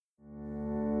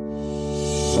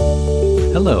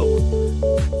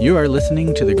Hello. You are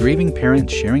listening to the Grieving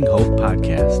Parents Sharing Hope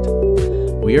podcast.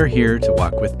 We are here to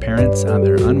walk with parents on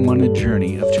their unwanted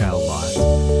journey of child loss,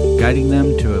 guiding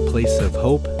them to a place of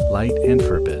hope, light, and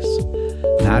purpose,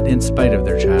 not in spite of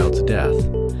their child's death,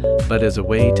 but as a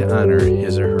way to honor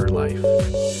his or her life.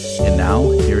 And now,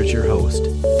 here is your host,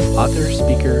 author,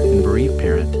 speaker, and bereaved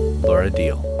parent, Laura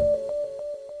Deal.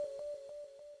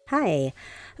 Hi.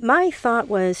 My thought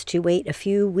was to wait a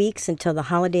few weeks until the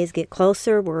holidays get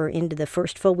closer. We're into the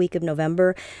first full week of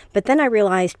November. But then I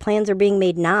realized plans are being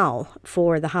made now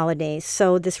for the holidays.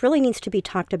 So this really needs to be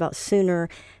talked about sooner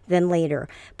than later.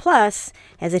 Plus,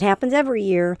 as it happens every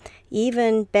year,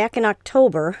 even back in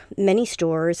October, many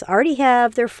stores already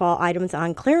have their fall items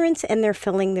on clearance and they're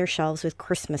filling their shelves with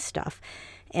Christmas stuff.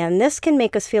 And this can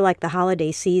make us feel like the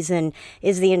holiday season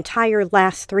is the entire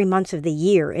last 3 months of the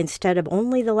year instead of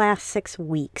only the last 6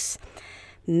 weeks.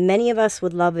 Many of us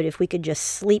would love it if we could just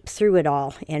sleep through it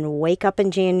all and wake up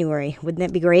in January. Wouldn't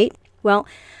that be great? Well,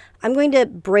 I'm going to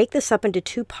break this up into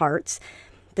 2 parts.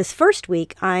 This first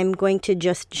week, I'm going to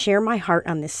just share my heart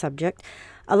on this subject,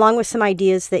 along with some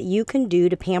ideas that you can do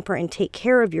to pamper and take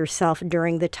care of yourself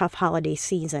during the tough holiday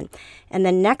season. And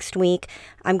then next week,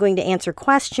 I'm going to answer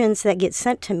questions that get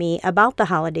sent to me about the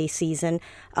holiday season,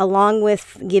 along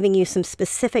with giving you some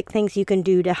specific things you can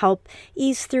do to help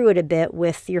ease through it a bit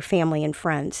with your family and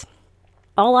friends.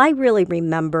 All I really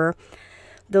remember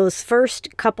those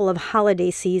first couple of holiday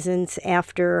seasons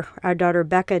after our daughter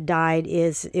Becca died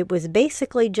is it was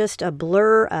basically just a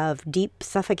blur of deep,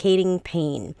 suffocating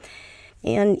pain.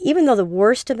 And even though the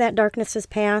worst of that darkness has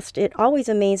passed, it always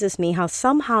amazes me how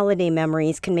some holiday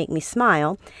memories can make me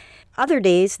smile. Other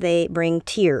days, they bring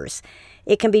tears.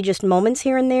 It can be just moments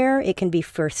here and there. It can be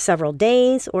for several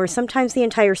days, or sometimes the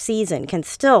entire season can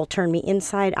still turn me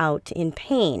inside out in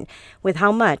pain with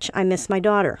how much I miss my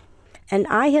daughter. And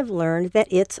I have learned that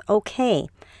it's okay.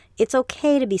 It's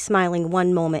okay to be smiling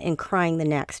one moment and crying the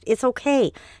next. It's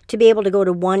okay to be able to go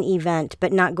to one event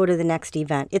but not go to the next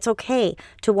event. It's okay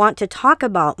to want to talk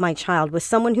about my child with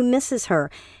someone who misses her.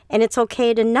 And it's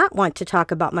okay to not want to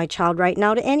talk about my child right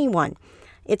now to anyone.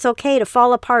 It's okay to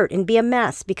fall apart and be a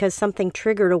mess because something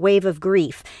triggered a wave of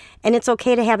grief. And it's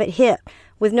okay to have it hit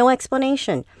with no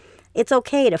explanation. It's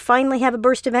okay to finally have a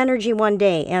burst of energy one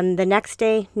day and the next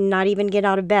day not even get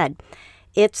out of bed.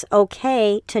 It's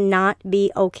okay to not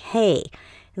be okay.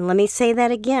 And let me say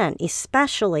that again,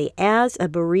 especially as a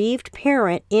bereaved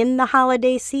parent in the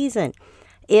holiday season.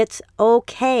 It's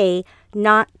okay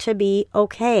not to be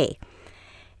okay.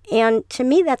 And to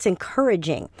me, that's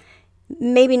encouraging.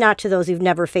 Maybe not to those who've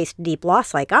never faced deep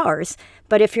loss like ours,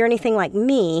 but if you're anything like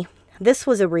me, this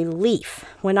was a relief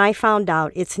when I found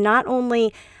out it's not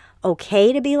only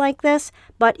okay to be like this,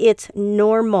 but it's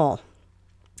normal.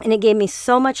 And it gave me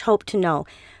so much hope to know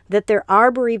that there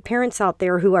are bereaved parents out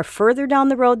there who are further down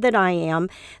the road than I am.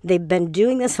 They've been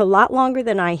doing this a lot longer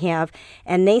than I have,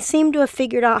 and they seem to have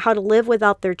figured out how to live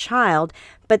without their child,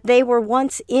 but they were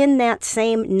once in that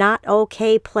same not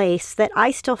okay place that I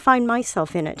still find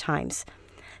myself in at times.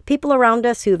 People around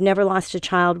us who've never lost a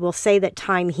child will say that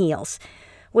time heals,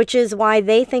 which is why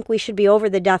they think we should be over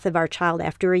the death of our child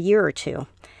after a year or 2.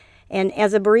 And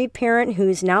as a bereaved parent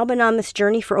who's now been on this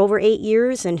journey for over 8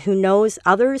 years and who knows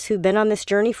others who've been on this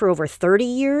journey for over 30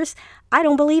 years, I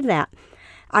don't believe that.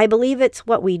 I believe it's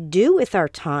what we do with our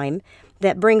time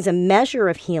that brings a measure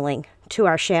of healing to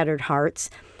our shattered hearts.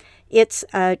 It's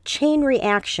a chain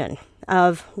reaction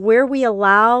of where we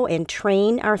allow and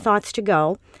train our thoughts to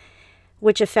go,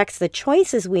 which affects the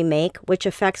choices we make, which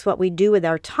affects what we do with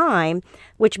our time,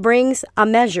 which brings a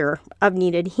measure of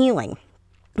needed healing.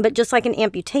 But just like an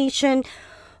amputation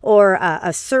or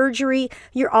a surgery,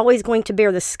 you're always going to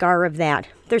bear the scar of that.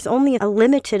 There's only a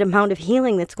limited amount of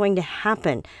healing that's going to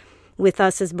happen with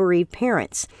us as bereaved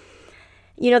parents.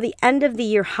 You know, the end of the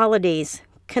year holidays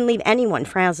can leave anyone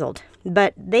frazzled,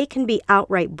 but they can be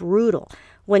outright brutal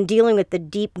when dealing with the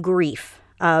deep grief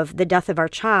of the death of our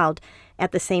child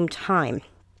at the same time.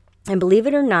 And believe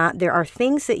it or not, there are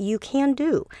things that you can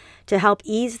do to help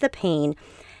ease the pain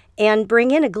and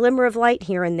bring in a glimmer of light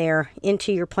here and there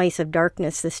into your place of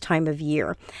darkness this time of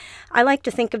year. I like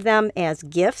to think of them as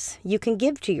gifts you can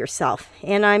give to yourself,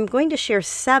 and I'm going to share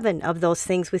 7 of those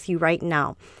things with you right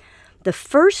now. The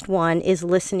first one is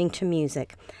listening to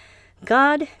music.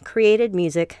 God created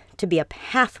music to be a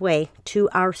pathway to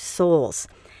our souls.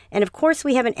 And of course,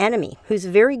 we have an enemy who's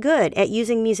very good at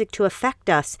using music to affect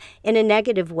us in a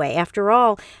negative way. After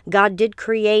all, God did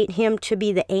create him to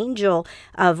be the angel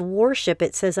of worship.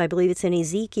 It says, I believe it's in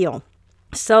Ezekiel.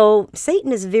 So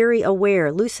Satan is very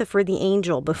aware. Lucifer, the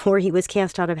angel, before he was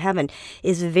cast out of heaven,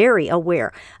 is very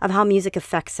aware of how music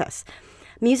affects us.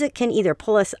 Music can either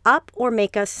pull us up or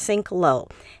make us sink low.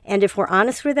 And if we're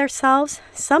honest with ourselves,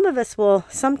 some of us will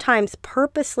sometimes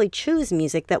purposely choose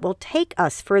music that will take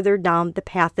us further down the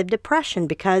path of depression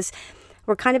because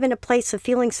we're kind of in a place of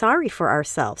feeling sorry for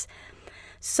ourselves.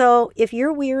 So if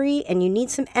you're weary and you need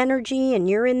some energy and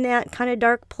you're in that kind of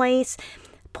dark place,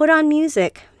 put on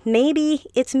music. Maybe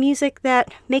it's music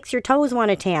that makes your toes want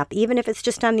to tap, even if it's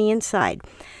just on the inside.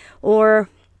 Or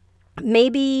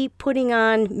maybe putting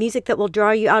on music that will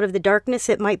draw you out of the darkness.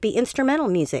 It might be instrumental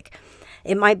music.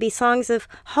 It might be songs of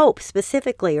hope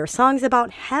specifically, or songs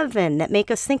about heaven that make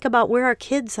us think about where our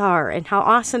kids are and how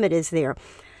awesome it is there.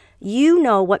 You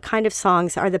know what kind of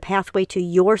songs are the pathway to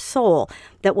your soul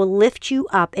that will lift you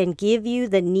up and give you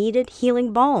the needed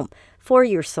healing balm for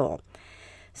your soul.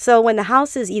 So when the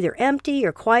house is either empty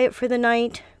or quiet for the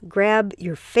night, grab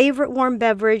your favorite warm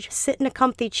beverage, sit in a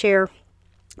comfy chair,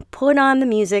 put on the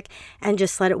music, and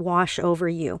just let it wash over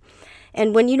you.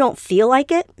 And when you don't feel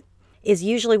like it is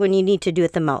usually when you need to do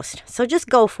it the most. So just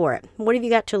go for it. What have you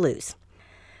got to lose?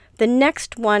 The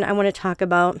next one I want to talk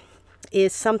about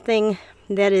is something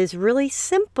that is really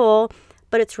simple,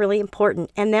 but it's really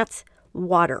important, and that's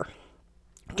water.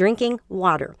 Drinking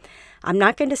water. I'm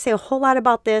not going to say a whole lot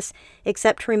about this,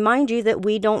 except to remind you that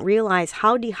we don't realize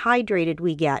how dehydrated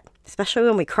we get, especially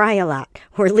when we cry a lot.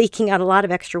 We're leaking out a lot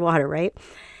of extra water, right?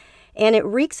 And it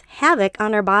wreaks havoc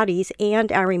on our bodies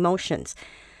and our emotions.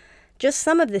 Just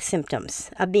some of the symptoms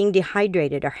of being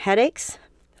dehydrated are headaches,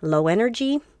 low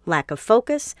energy, lack of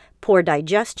focus, poor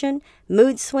digestion,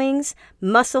 mood swings,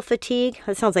 muscle fatigue.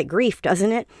 That sounds like grief,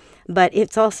 doesn't it? But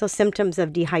it's also symptoms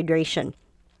of dehydration.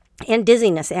 And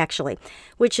dizziness, actually,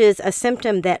 which is a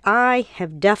symptom that I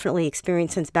have definitely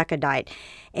experienced since Becca died.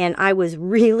 And I was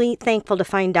really thankful to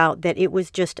find out that it was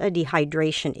just a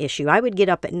dehydration issue. I would get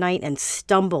up at night and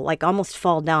stumble, like almost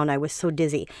fall down. I was so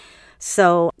dizzy.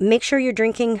 So make sure you're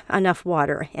drinking enough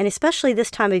water, and especially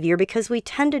this time of year because we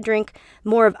tend to drink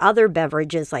more of other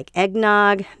beverages like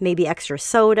eggnog, maybe extra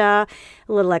soda,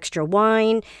 a little extra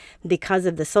wine because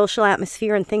of the social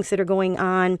atmosphere and things that are going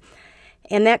on.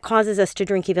 And that causes us to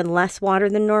drink even less water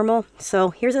than normal.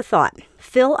 So here's a thought.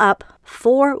 Fill up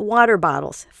 4 water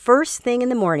bottles first thing in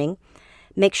the morning.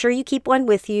 Make sure you keep one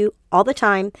with you all the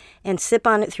time and sip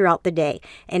on it throughout the day.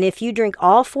 And if you drink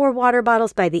all 4 water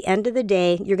bottles by the end of the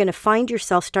day, you're going to find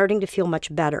yourself starting to feel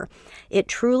much better. It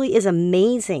truly is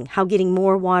amazing how getting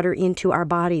more water into our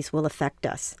bodies will affect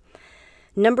us.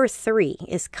 Number 3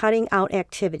 is cutting out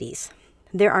activities.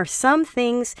 There are some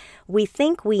things we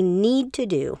think we need to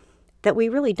do that we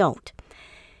really don't.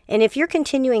 And if you're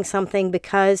continuing something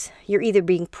because you're either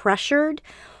being pressured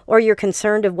or you're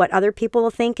concerned of what other people will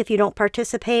think if you don't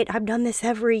participate, I've done this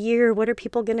every year, what are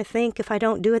people going to think if I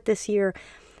don't do it this year?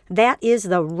 That is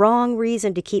the wrong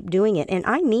reason to keep doing it, and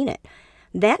I mean it.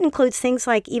 That includes things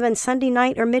like even Sunday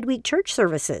night or midweek church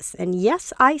services. And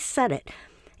yes, I said it.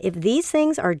 If these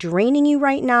things are draining you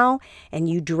right now and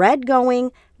you dread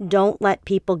going, don't let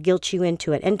people guilt you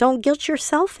into it, and don't guilt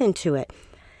yourself into it.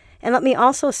 And let me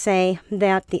also say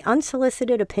that the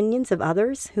unsolicited opinions of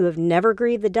others who have never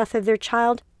grieved the death of their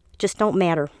child just don't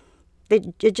matter.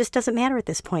 It just doesn't matter at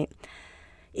this point.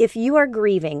 If you are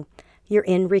grieving, you're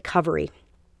in recovery.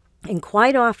 And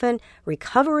quite often,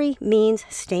 recovery means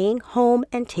staying home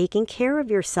and taking care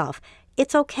of yourself.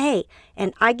 It's okay,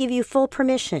 and I give you full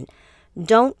permission.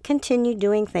 Don't continue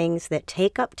doing things that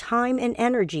take up time and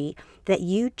energy that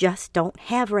you just don't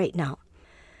have right now.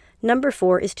 Number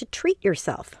 4 is to treat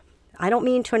yourself. I don't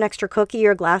mean to an extra cookie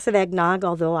or a glass of eggnog,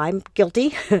 although I'm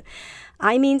guilty.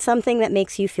 I mean something that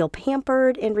makes you feel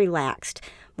pampered and relaxed,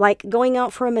 like going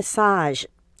out for a massage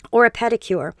or a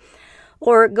pedicure,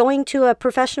 or going to a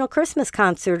professional Christmas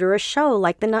concert or a show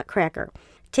like the Nutcracker.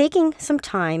 Taking some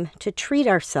time to treat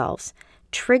ourselves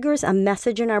triggers a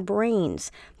message in our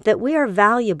brains that we are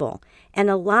valuable and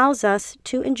allows us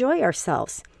to enjoy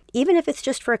ourselves, even if it's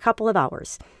just for a couple of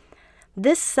hours.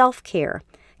 This self-care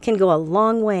can go a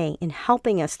long way in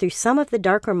helping us through some of the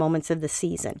darker moments of the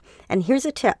season. And here's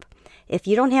a tip. If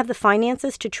you don't have the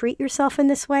finances to treat yourself in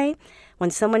this way,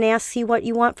 when someone asks you what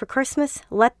you want for Christmas,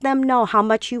 let them know how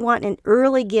much you want an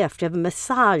early gift of a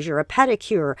massage or a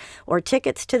pedicure or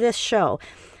tickets to this show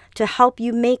to help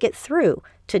you make it through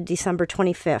to December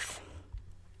 25th.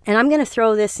 And I'm going to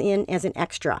throw this in as an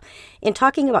extra. In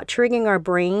talking about triggering our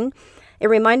brain, it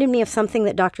reminded me of something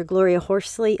that Dr. Gloria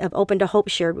Horsley of Open to Hope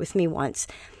shared with me once.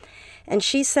 And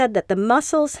she said that the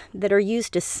muscles that are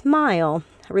used to smile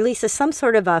releases some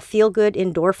sort of a feel-good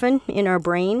endorphin in our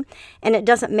brain. And it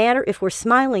doesn't matter if we're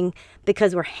smiling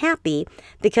because we're happy,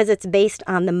 because it's based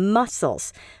on the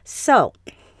muscles. So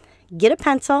get a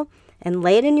pencil and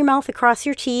lay it in your mouth across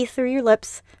your teeth or your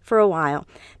lips for a while,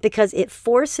 because it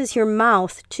forces your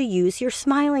mouth to use your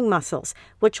smiling muscles,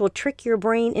 which will trick your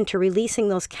brain into releasing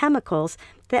those chemicals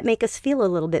that make us feel a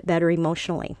little bit better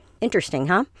emotionally. Interesting,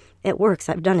 huh? It works.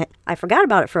 I've done it. I forgot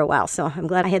about it for a while, so I'm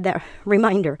glad I had that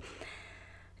reminder.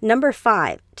 Number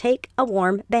 5, take a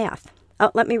warm bath.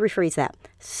 Oh, let me rephrase that.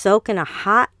 Soak in a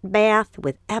hot bath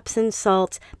with Epsom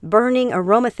salts, burning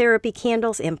aromatherapy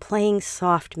candles, and playing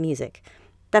soft music.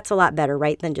 That's a lot better,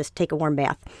 right, than just take a warm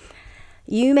bath.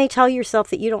 You may tell yourself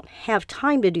that you don't have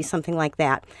time to do something like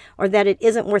that, or that it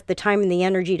isn't worth the time and the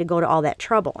energy to go to all that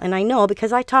trouble. And I know,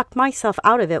 because I talked myself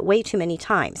out of it way too many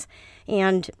times.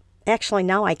 And actually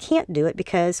now I can't do it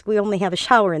because we only have a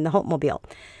shower in the Hopemobile.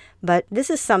 But this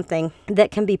is something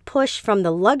that can be pushed from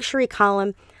the luxury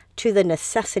column to the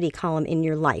necessity column in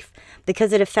your life,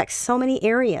 because it affects so many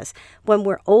areas when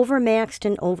we're overmaxed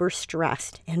and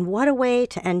overstressed. And what a way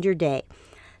to end your day.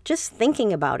 Just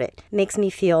thinking about it makes me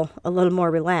feel a little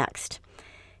more relaxed.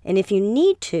 And if you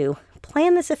need to,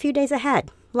 plan this a few days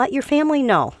ahead. Let your family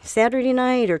know, Saturday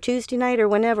night or Tuesday night or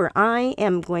whenever, I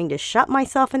am going to shut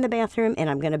myself in the bathroom and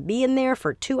I'm going to be in there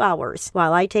for 2 hours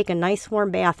while I take a nice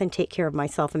warm bath and take care of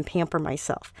myself and pamper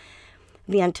myself.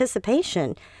 The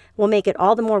anticipation will make it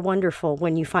all the more wonderful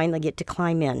when you finally get to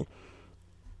climb in.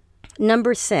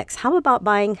 Number 6, how about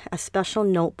buying a special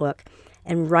notebook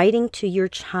and writing to your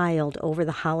child over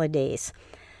the holidays?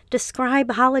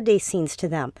 Describe holiday scenes to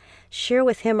them. Share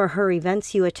with him or her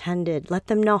events you attended. Let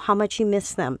them know how much you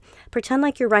miss them. Pretend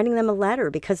like you're writing them a letter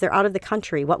because they're out of the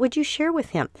country. What would you share with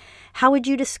him? How would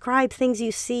you describe things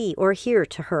you see or hear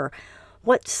to her?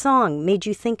 What song made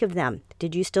you think of them?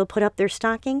 Did you still put up their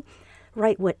stocking?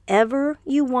 Write whatever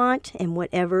you want and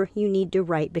whatever you need to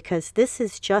write, because this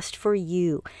is just for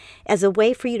you, as a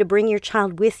way for you to bring your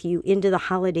child with you into the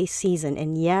holiday season.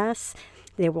 And yes,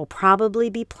 there will probably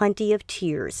be plenty of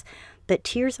tears, but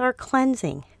tears are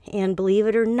cleansing. And believe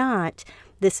it or not,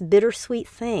 this bittersweet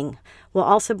thing will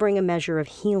also bring a measure of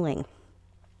healing.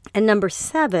 And number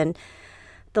 7,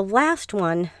 the last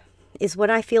one is what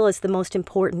I feel is the most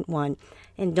important one.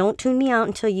 And don't tune me out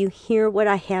until you hear what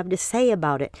I have to say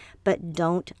about it. But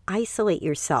don't isolate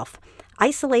yourself.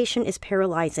 Isolation is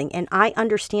paralyzing, and I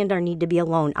understand our need to be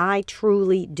alone. I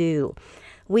truly do.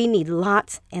 We need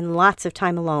lots and lots of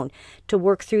time alone to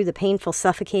work through the painful,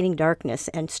 suffocating darkness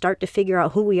and start to figure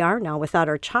out who we are now without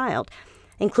our child,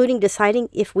 including deciding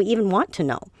if we even want to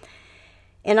know.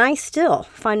 And I still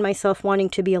find myself wanting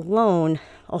to be alone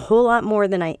a whole lot more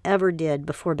than I ever did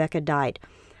before Becca died.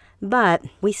 But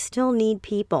we still need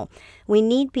people. We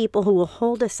need people who will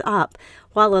hold us up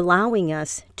while allowing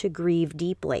us to grieve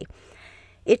deeply.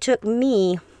 It took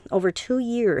me over 2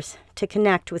 years to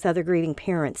connect with other grieving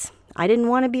parents. I didn't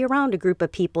want to be around a group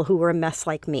of people who were a mess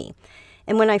like me.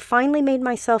 And when I finally made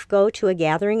myself go to a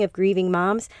gathering of grieving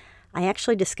moms, I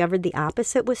actually discovered the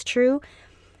opposite was true.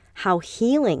 How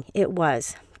healing it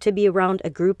was to be around a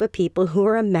group of people who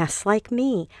were a mess like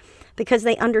me. Because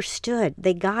they understood,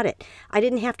 they got it. I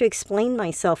didn't have to explain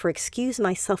myself or excuse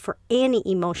myself for any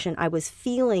emotion I was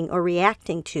feeling or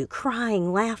reacting to,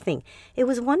 crying, laughing. It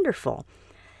was wonderful.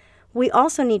 We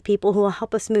also need people who will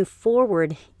help us move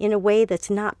forward in a way that's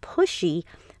not pushy,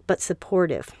 but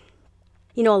supportive.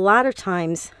 You know, a lot of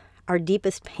times our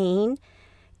deepest pain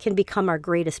can become our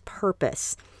greatest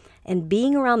purpose. And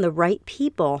being around the right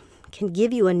people can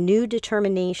give you a new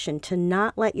determination to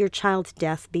not let your child's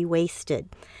death be wasted,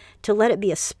 to let it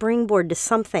be a springboard to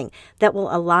something that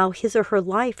will allow his or her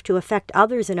life to affect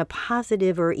others in a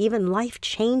positive or even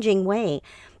life-changing way.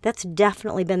 That's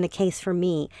definitely been the case for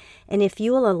me. And if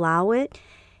you will allow it,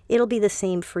 it'll be the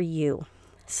same for you.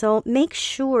 So make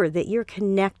sure that you're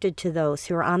connected to those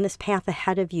who are on this path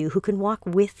ahead of you, who can walk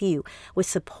with you with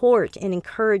support and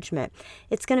encouragement.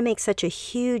 It's going to make such a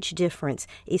huge difference,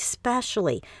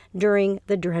 especially during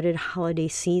the dreaded holiday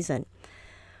season.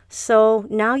 So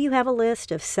now you have a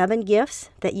list of 7 gifts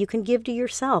that you can give to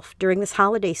yourself during this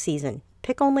holiday season.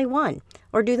 Pick only one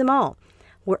or do them all.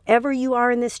 Wherever you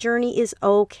are in this journey is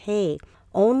okay.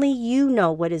 Only you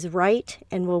know what is right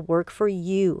and will work for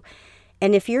you.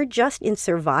 And if you're just in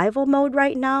survival mode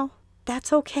right now,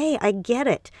 that's okay. I get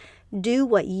it. Do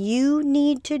what you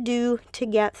need to do to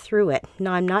get through it.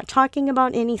 Now, I'm not talking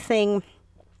about anything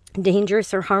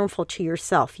dangerous or harmful to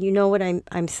yourself. You know what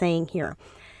I'm saying here.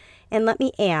 And let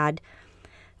me add,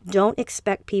 don't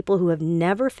expect people who have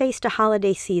never faced a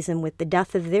holiday season with the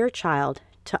death of their child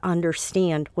to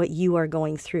understand what you are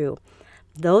going through.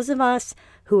 Those of us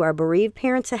who are bereaved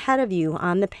parents ahead of you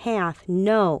on the path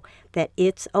know that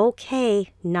it's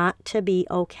okay not to be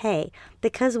okay,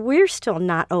 because we're still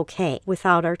not okay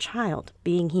without our child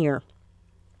being here.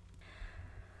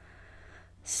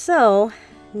 So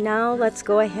now let's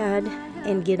go ahead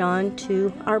and get on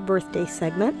to our birthday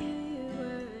segment.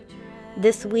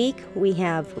 This week we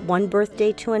have one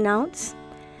birthday to announce.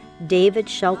 David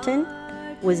Shelton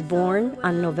was born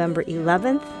on November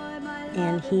 11th,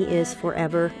 and he is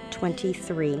forever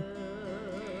 23.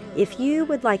 If you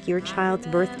would like your child's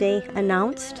birthday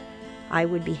announced, I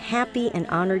would be happy and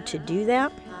honored to do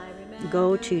that.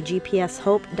 Go to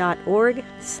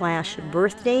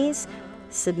gpshope.org/birthdays,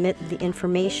 submit the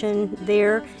information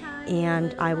there,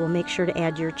 and I will make sure to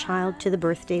add your child to the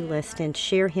birthday list and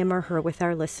share him or her with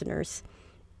our listeners.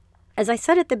 As I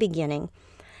said at the beginning,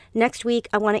 next week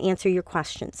I want to answer your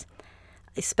questions,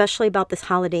 especially about this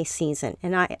holiday season.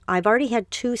 And I've already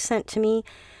had 2 sent to me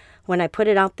when I put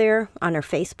it out there on our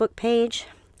Facebook page.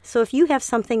 So if you have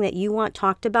something that you want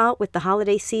talked about with the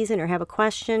holiday season or have a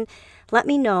question, let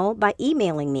me know by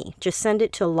emailing me. Just send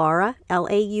it to Laura,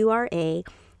 Laura,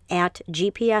 at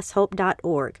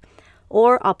gpshope.org.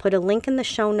 Or I'll put a link in the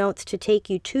show notes to take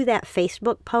you to that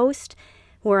Facebook post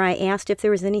where I asked if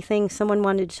there was anything someone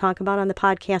wanted to talk about on the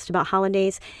podcast about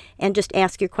holidays, and just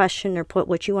ask your question or put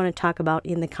what you want to talk about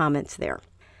in the comments there.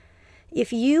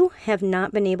 If you have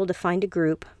not been able to find a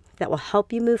group that will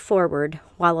help you move forward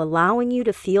while allowing you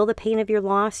to feel the pain of your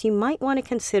loss, you might want to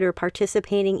consider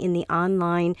participating in the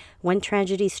online When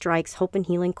Tragedy Strikes Hope and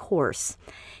Healing course.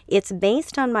 It's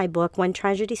based on my book, When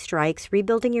Tragedy Strikes,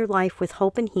 Rebuilding Your Life with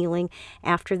Hope and Healing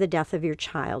After the Death of Your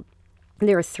Child.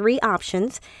 There are 3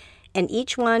 options, and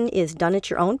each one is done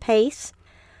at your own pace.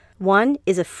 One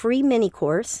is a free mini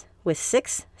course with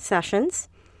 6 sessions.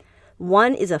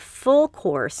 One is a full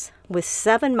course with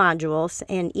 7 modules,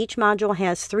 and each module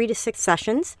has 3 to 6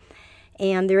 sessions,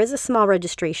 and there is a small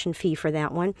registration fee for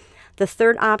that one. The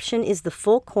third option is the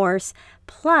full course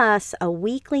plus a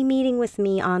weekly meeting with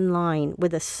me online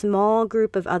with a small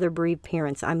group of other bereaved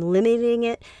parents. I'm limiting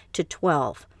it to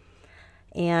 12.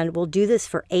 And we'll do this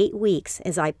for 8 weeks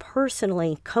as I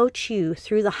personally coach you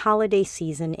through the holiday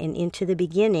season and into the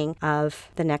beginning of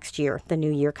the next year, the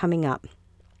new year coming up.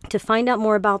 To find out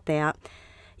more about that,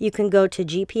 you can go to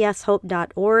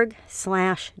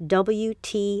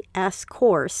gpshope.org/WTS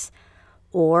course,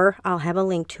 or I'll have a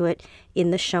link to it in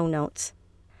the show notes.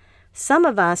 Some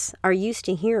of us are used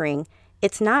to hearing,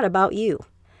 it's not about you.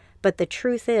 But the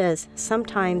truth is,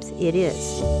 sometimes it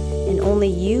is. And only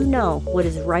you know what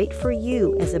is right for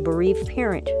you as a bereaved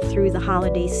parent through the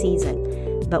holiday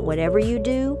season. But whatever you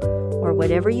do or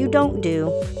whatever you don't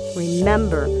do,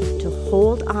 remember to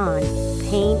hold on.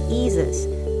 Pain eases.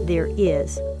 There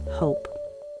is hope.